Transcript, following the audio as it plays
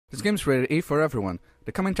This game's rated E for everyone.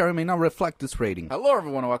 The commentary may not reflect this rating. Hello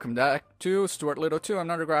everyone and welcome back to Stuart Little 2. I'm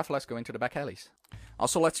another graph. Let's go into the back alleys.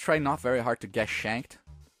 Also, let's try not very hard to get shanked.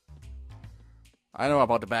 I know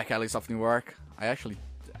about the back alleys of Newark.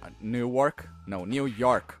 Newark? No, New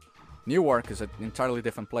York. Newark is an entirely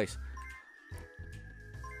different place.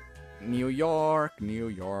 New York.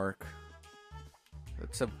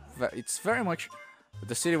 It's very much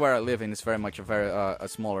the city where I live in is very much a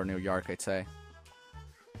smaller New York, I'd say.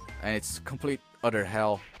 And it's complete utter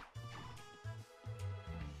hell.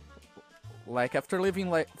 Like, after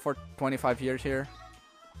living for 25 years here,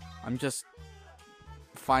 I'm just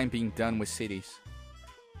fine being done with cities.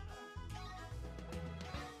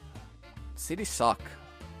 Cities suck.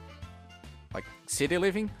 Like, city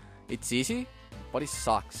living, it's easy, but it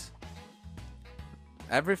sucks.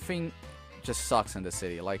 Everything just sucks in the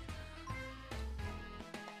city. Like,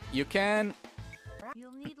 you can...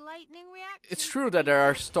 You'll need lightning reaction. It's true that there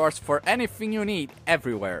are stores for anything you need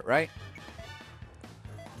everywhere, right?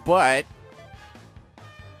 But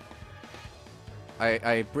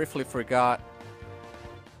I briefly forgot.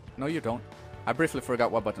 No, you don't. I briefly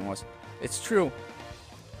forgot what button was. It's true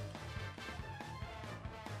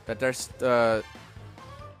that there's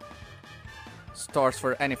stores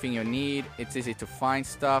for anything you need. It's easy to find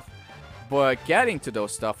stuff, but getting to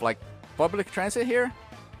those stuff, like public transit here,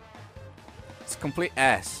 it's complete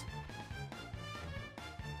ass.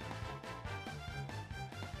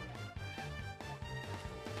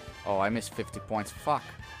 Oh, I missed 50 points. Fuck.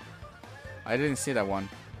 I didn't see that one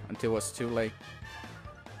until it was too late.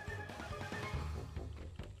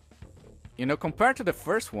 You know, compared to the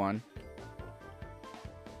first one,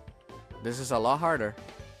 this is a lot harder.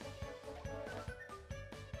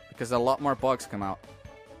 Because a lot more bugs come out.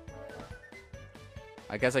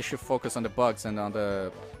 I guess I should focus on the bugs and on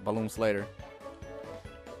the balloons later.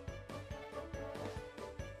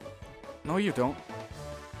 No, you don't.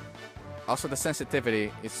 Also, the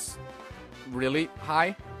sensitivity is really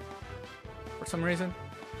high for some reason.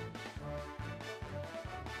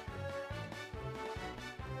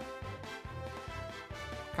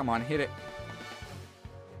 Come on, hit it.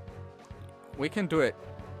 We can do it.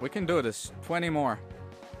 We can do this. 20 more.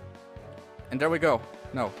 And there we go.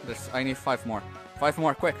 No, I need 5 more. 5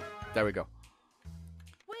 more, quick. There we go.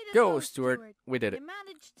 Go, Stuart. We did it.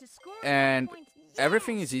 And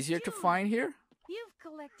everything is easier to find here. You've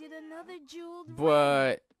collected another jeweled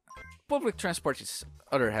But public transport is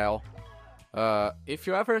utter hell. If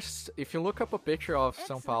you look up a picture of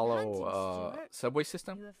São Paulo subway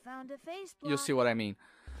system, you'll see what I mean.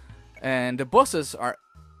 And the buses are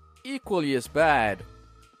equally as bad.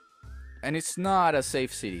 And it's not a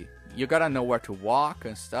safe city. You gotta know where to walk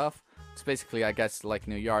and stuff. It's basically, I guess, like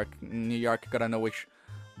New York. New York, you gotta know which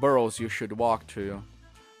boroughs you should walk to,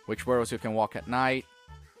 which boroughs you can walk at night.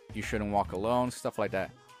 You shouldn't walk alone, stuff like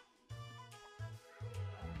that.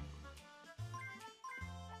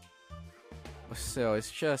 So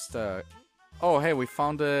it's just oh, hey, we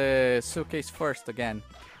found the suitcase first again.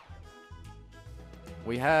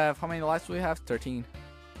 We have, how many lives do we have? 13.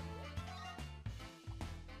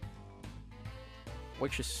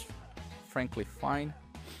 Which is frankly fine.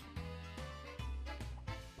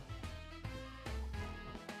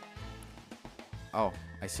 Oh,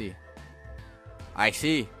 I see. I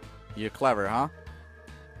see. You're clever, huh?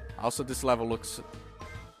 Also, this level looks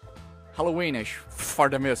Halloweenish for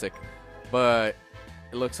the music, but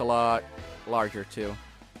it looks a lot larger too.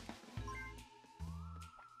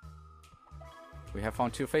 We have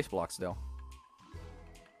found 2 face blocks though.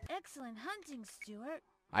 Excellent hunting, Stuart.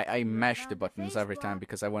 I mash the buttons every time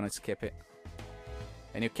because I want to skip it.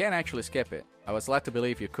 And you can actually skip it. I was led to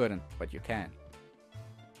believe you couldn't, but you can.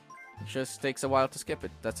 It just takes a while to skip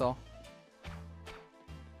it, that's all.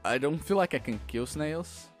 I don't feel like I can kill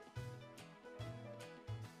snails.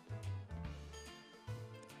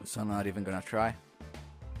 So I'm not even gonna try.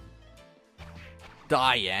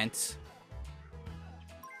 Die, ants!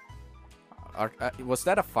 Was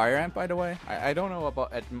that a fire ant, by the way? I don't know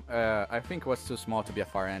about it. I think it was too small to be a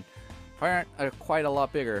fire ant. Fire ants are quite a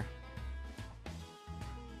lot bigger.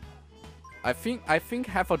 I think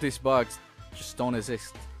half of these bugs just don't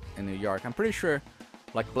exist in New York. I'm pretty sure,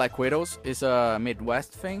 like, Black Widows is a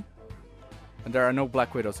Midwest thing, and there are no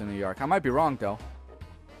Black Widows in New York. I might be wrong though.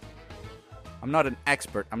 I'm not an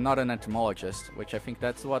expert. I'm not an entomologist, which I think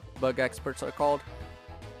that's what bug experts are called.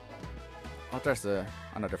 Oh, there's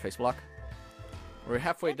another face block. We're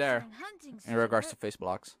halfway there in regards to face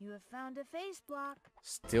blocks. You have found a face block.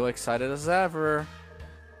 Still excited as ever.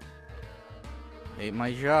 Hate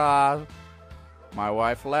my job. My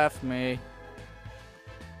wife left me.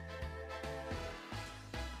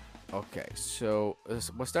 Okay, so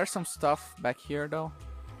was there some stuff back here though?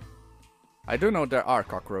 I do know there are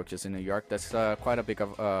cockroaches in New York. That's quite big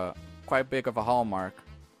of a hallmark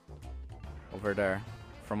over there.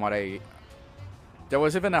 From what there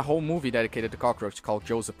was even a whole movie dedicated to cockroaches called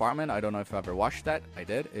Joe's Apartment. I don't know if you ever watched that. I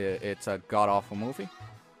did. It's a god-awful movie.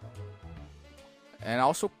 And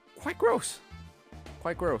also quite gross.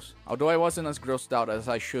 Quite gross. Although I wasn't as grossed out as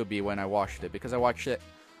I should be when I watched it. Because I watched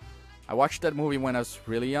that movie when I was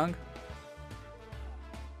really young.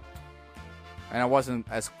 And I wasn't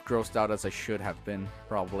as grossed out as I should have been,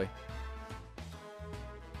 probably.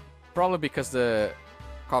 Probably because the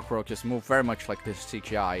cockroaches move very much like the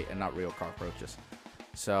CGI and not real cockroaches.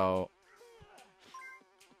 So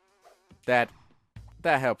that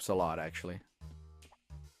helps a lot, actually,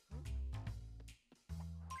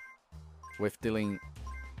 with dealing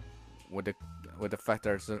with the fact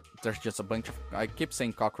there's just a bunch of, I keep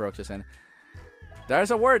saying cockroaches, and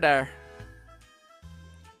there's a word there,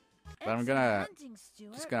 but I'm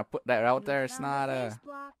just gonna put that out there. It's not a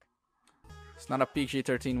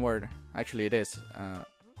PG-13 word. Actually, it is.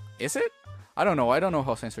 Is it? I don't know. I don't know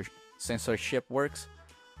how censorship works.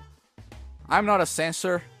 I'm not a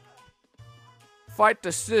censor. Fight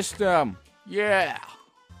the system. Yeah.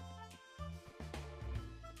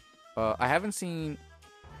 I haven't seen.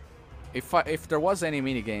 If there was any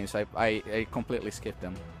mini games, I completely skipped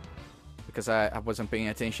them because I wasn't paying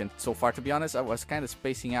attention so far. To be honest, I was kind of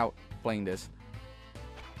spacing out playing this.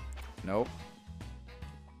 Nope.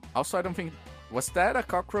 Also, I don't think, was that a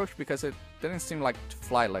cockroach? Because it didn't seem like to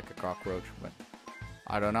fly like a cockroach, but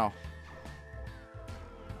I don't know.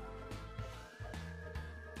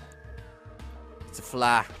 It's a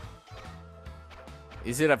fly.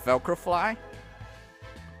 Is it a Velcro fly?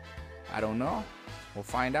 I don't know. We'll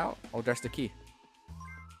find out. Oh, there's the key.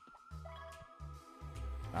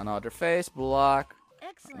 Another face block.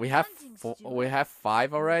 We have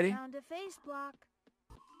 5 already.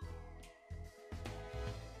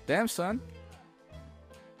 Damn, son.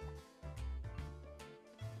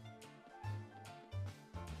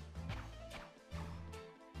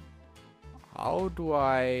 How do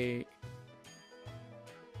I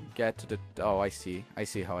get to the... Oh, I see. I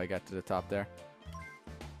see how I got to the top there.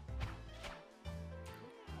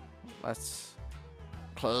 Let's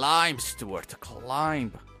climb, Stuart.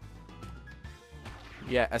 Climb.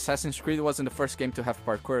 Yeah, Assassin's Creed wasn't the first game to have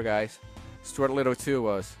parkour, guys. Stuart Little 2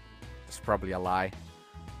 was. It's probably a lie.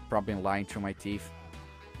 Probably lying through my teeth.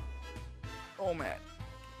 Oh, man.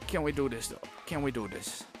 Can we do this, though? Can we do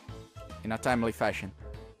this? In a timely fashion.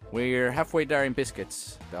 We're halfway there in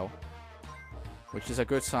biscuits, though. Which is a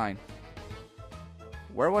good sign.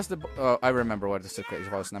 Where was the... I remember what the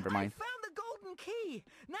suitcase was. Never mind. I found the golden key.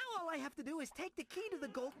 Now all I have to do is take the key to the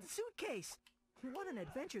golden suitcase. What an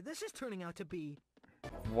adventure this is turning out to be.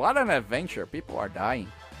 What an adventure. People are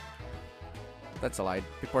dying. That's a lie.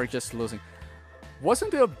 People are just losing.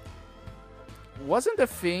 Wasn't the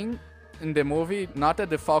thing in the movie not that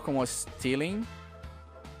the Falcon was stealing?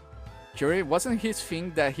 Jury, wasn't his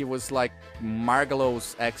thing that he was like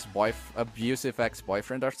Margalo's abusive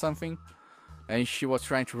ex-boyfriend or something? And she was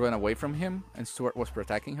trying to run away from him and Stuart was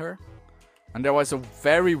protecting her? And there was a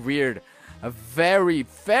very weird romantic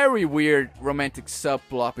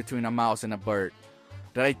subplot between a mouse and a bird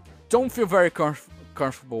that I don't feel very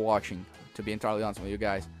comfortable watching, to be entirely honest with you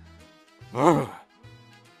guys. Ugh.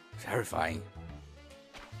 Terrifying.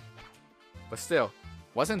 But still,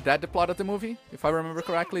 wasn't that the plot of the movie? If I remember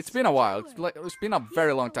correctly, it's been a while. It's been a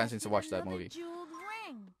very long time since I watched that movie.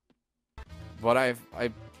 But I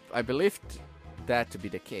believed that to be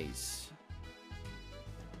the case.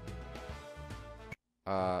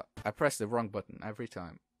 I pressed the wrong button every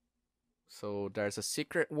time. So there's a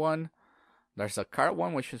secret one. There's a cart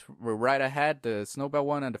one, which is right ahead. The snowball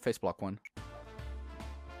one and the face block one.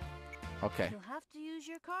 Okay. You'll have to use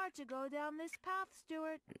your car to go down this path,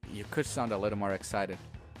 Stuart. You could sound a little more excited.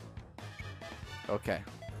 Okay.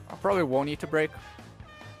 I probably won't need to brake.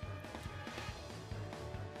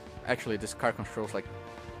 Actually, this car controls like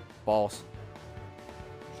balls.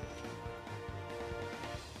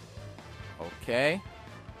 Okay.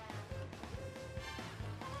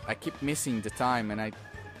 I keep missing the time and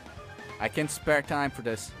I can't spare time for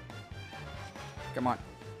this. Come on.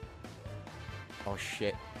 Oh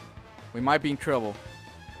shit. We might be in trouble.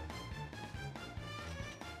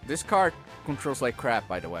 This car controls like crap,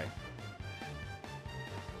 by the way.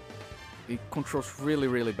 It controls really,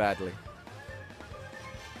 really badly.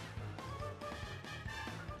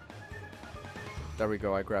 There we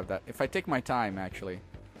go, I grabbed that. If I take my time, actually,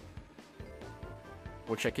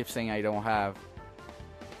 which I keep saying I don't have,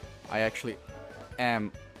 I actually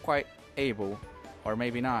am quite able, or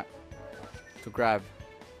maybe not, to grab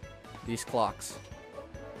these clocks.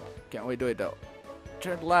 Can we do it though?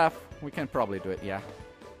 Turn left. We can probably do it, yeah.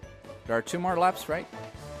 There are 2 more laps, right?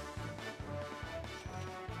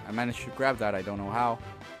 I managed to grab that, I don't know how.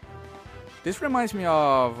 This reminds me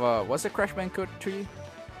of, what's the Crash Bandicoot 3?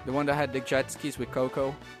 The one that had the jet skis with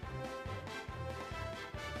Coco?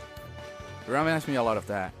 It reminds me a lot of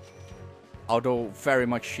that. Although very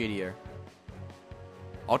much shittier.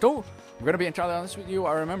 Although, I'm gonna be entirely honest with you,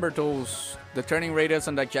 I remember the turning radius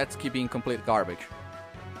on that jet ski being complete garbage.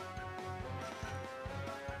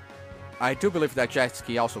 I do believe that jet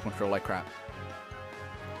ski also controlled like crap.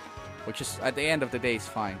 Which is, at the end of the day, is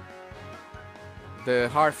fine. The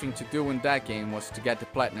hard thing to do in that game was to get the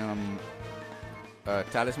platinum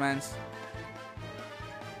talismans.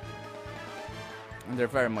 And they're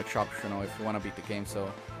very much optional if you want to beat the game,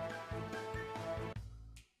 so...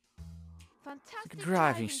 Fantastic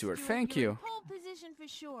driving, Stuart. Thank you. Pole position for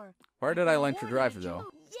sure. Where did I learn to drive, though?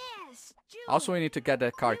 Yes, jeweled. Also, we need to get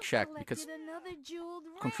that car You've checked, because collected another jeweled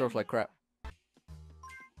it controls ring. like crap.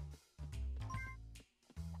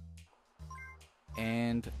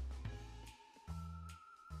 And...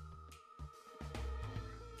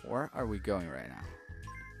 where are we going right now?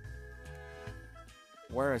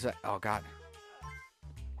 Where is it? Oh, God.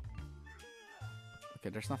 Okay,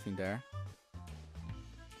 there's nothing there.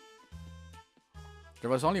 There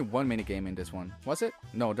was only one minigame in this one. Was it?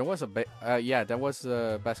 No, there was a yeah, there was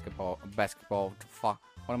a basketball. Fuck.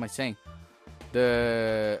 What am I saying?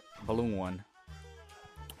 The balloon one.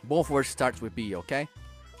 Both words start with B, okay?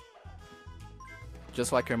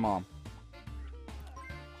 Just like your mom.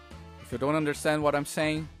 If you don't understand what I'm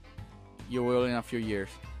saying, you will in a few years.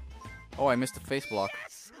 Oh, I missed the face block.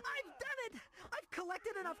 Yes! I've done it! I've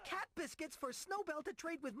collected enough cat biscuits for Snowbell to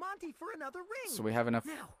trade with Monty for another ring. So we have enough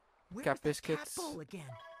Now, where's cat the biscuits. cat bowl again?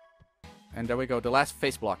 And there we go, the last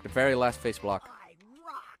face block, the very last face block. I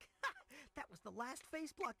rock! That was the last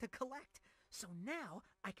face block to collect. So now,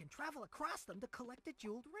 I can travel across them to collect the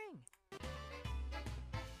jeweled ring.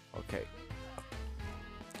 Okay.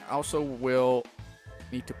 Also, we'll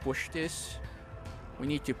need to push this. We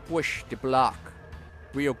need to push the block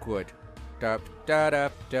real good. Dup, da,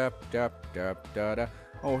 dup, dup, dup, dup, da, da.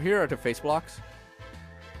 Oh, here are the face blocks.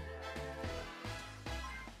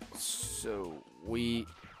 So we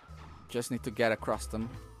just need to get across them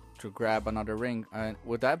to grab another ring. And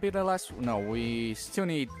would that be the last? No, we still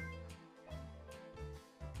need.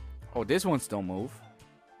 Oh, these ones don't move.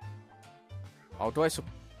 Although I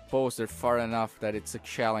suppose they're far enough that it's a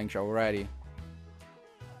challenge already.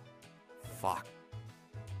 Fuck.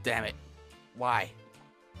 Damn it. Why?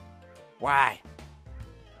 Why?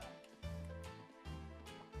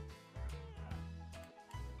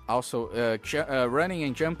 Also, running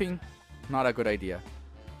and jumping, not a good idea.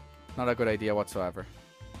 Not a good idea whatsoever.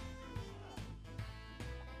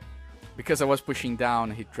 Because I was pushing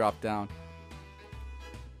down, he dropped down.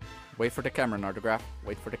 Wait for the camera, Nardograph.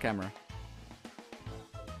 Wait for the camera.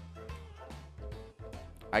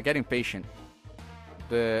 I get impatient.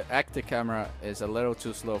 The active camera is a little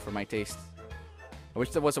too slow for my taste. I wish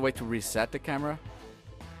there was a way to reset the camera.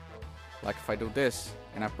 Like if I do this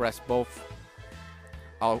and I press both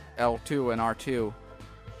L2 and R2.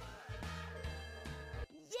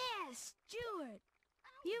 Yes, Stuart.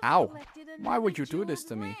 You've Ow. collected Why would you another do this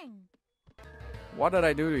to jeweled me? ring. What did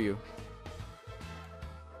I do to you?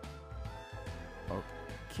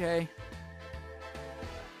 Okay.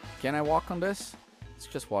 Can I walk on this? It's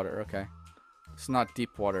just water, okay. It's not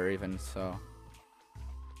deep water even, so...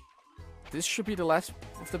 This should be the last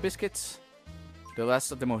of the biscuits. The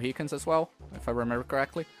last of the Mohicans as well, if I remember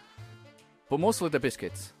correctly. But mostly the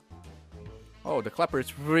biscuits. Oh, the clapper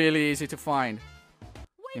is really easy to find.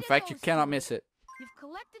 Way In to fact, go, you cannot Stuart. miss it. You've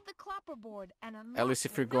collected the clapper board and At least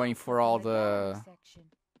if unlocked you're the going vault for all in gallery the... section.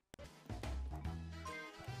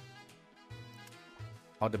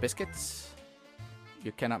 All the biscuits.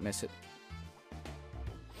 You cannot miss it.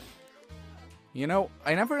 You know,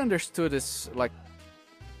 I never understood this, like...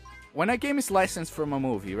 When a game is licensed from a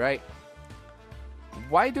movie, right?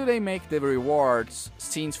 Why do they make the rewards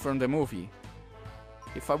scenes from the movie?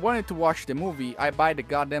 If I wanted to watch the movie, I buy the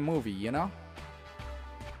goddamn movie, you know?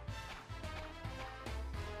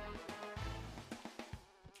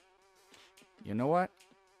 You know what?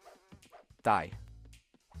 Die.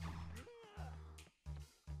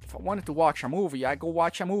 If I wanted to watch a movie, I go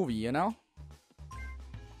watch a movie, you know?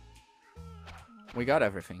 We got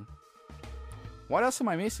everything. What else am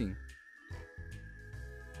I missing?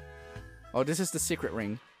 Oh, this is the secret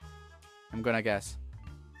ring. I'm gonna guess.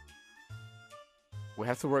 We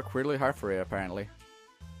have to work really hard for it, apparently.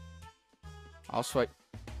 Also,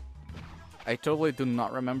 I totally do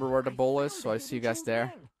not remember where the bowl is, so I see you guys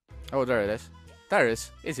there. Oh, there it is. There it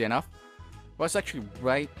is. Easy enough. Well, it's actually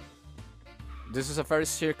right. This is a very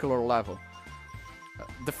circular level.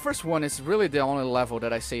 The first one is really the only level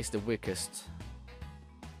that I say is the weakest.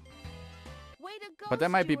 Way to go, But that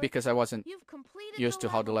might be Stuart. because I wasn't You've completed used the to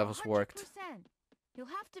how the level levels worked. 100%. You'll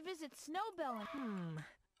have to visit Snowbell.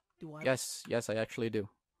 Do I? Yes, I actually do.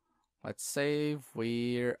 Let's save.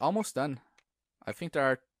 We're almost done. I think there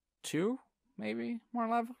are 2, maybe, more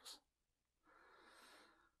levels.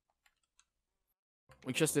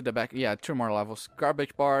 We just did the back. Yeah, 2 more levels.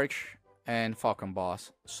 Garbage Barge and Falcon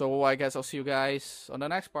Boss. So I guess I'll see you guys on the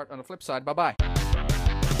next part on the flip side. Bye-bye.